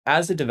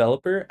As a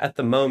developer, at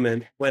the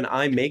moment, when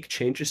I make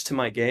changes to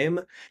my game,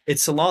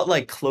 it's a lot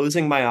like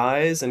closing my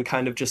eyes and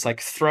kind of just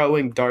like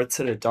throwing darts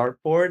at a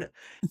dartboard.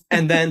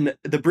 And then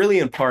the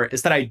brilliant part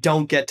is that I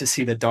don't get to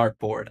see the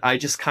dartboard. I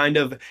just kind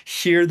of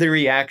hear the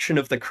reaction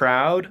of the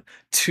crowd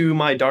to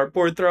my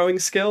dartboard throwing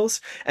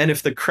skills. And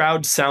if the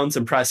crowd sounds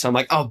impressed, I'm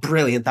like, oh,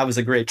 brilliant, that was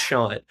a great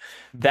shot.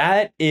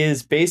 That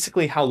is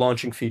basically how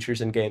launching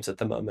features in games at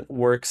the moment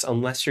works,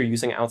 unless you're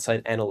using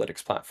outside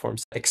analytics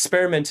platforms.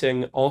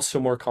 Experimenting, also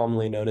more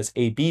commonly known as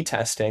A/B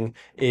testing,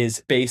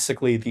 is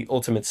basically the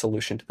ultimate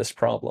solution to this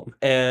problem.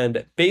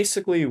 And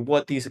basically,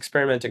 what these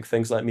experimenting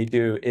things let me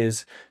do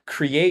is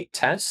create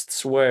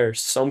tests where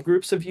some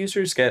groups of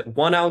users get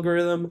one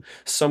algorithm,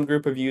 some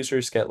group of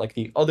users get like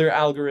the other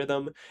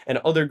algorithm, and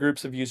other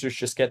groups of users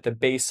just get the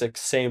basic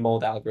same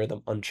old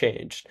algorithm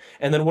unchanged.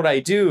 And then what I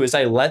do is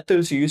I let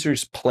those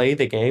users play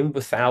the game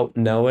without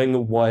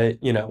knowing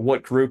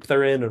what group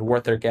they're in and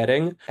what they're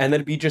getting. And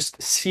then we just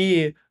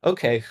see,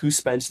 okay, who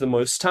spends the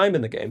most time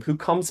in the game, who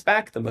comes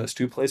back the most,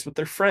 who plays with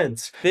their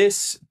friends.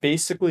 This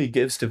basically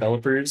gives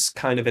developers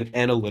kind of an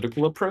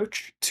analytical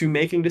approach to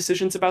making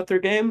decisions about their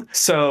game.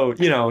 So,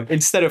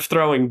 instead of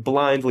throwing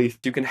blindly,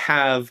 you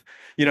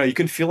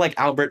can feel like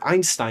Albert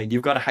Einstein.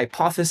 You've got a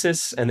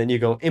hypothesis and then you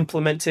go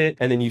implement it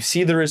and then you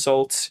see the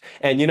results.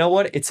 And you know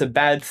what? It's a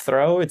bad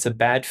throw. It's a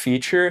bad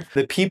feature.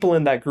 The people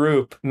in that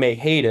group may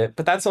hate it,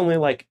 but that's only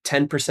like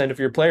 10% of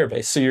your player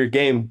base. So your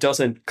game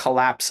doesn't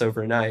collapse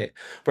overnight.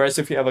 Whereas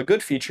if you have a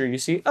good feature, you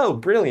see, oh,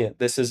 brilliant.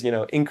 This is,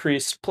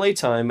 increased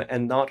playtime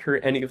and not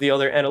hurt any of the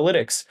other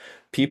analytics.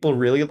 People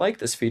really like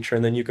this feature,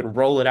 and then you can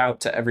roll it out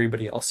to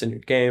everybody else in your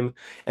game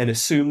and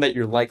assume that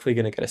you're likely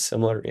going to get a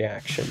similar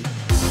reaction.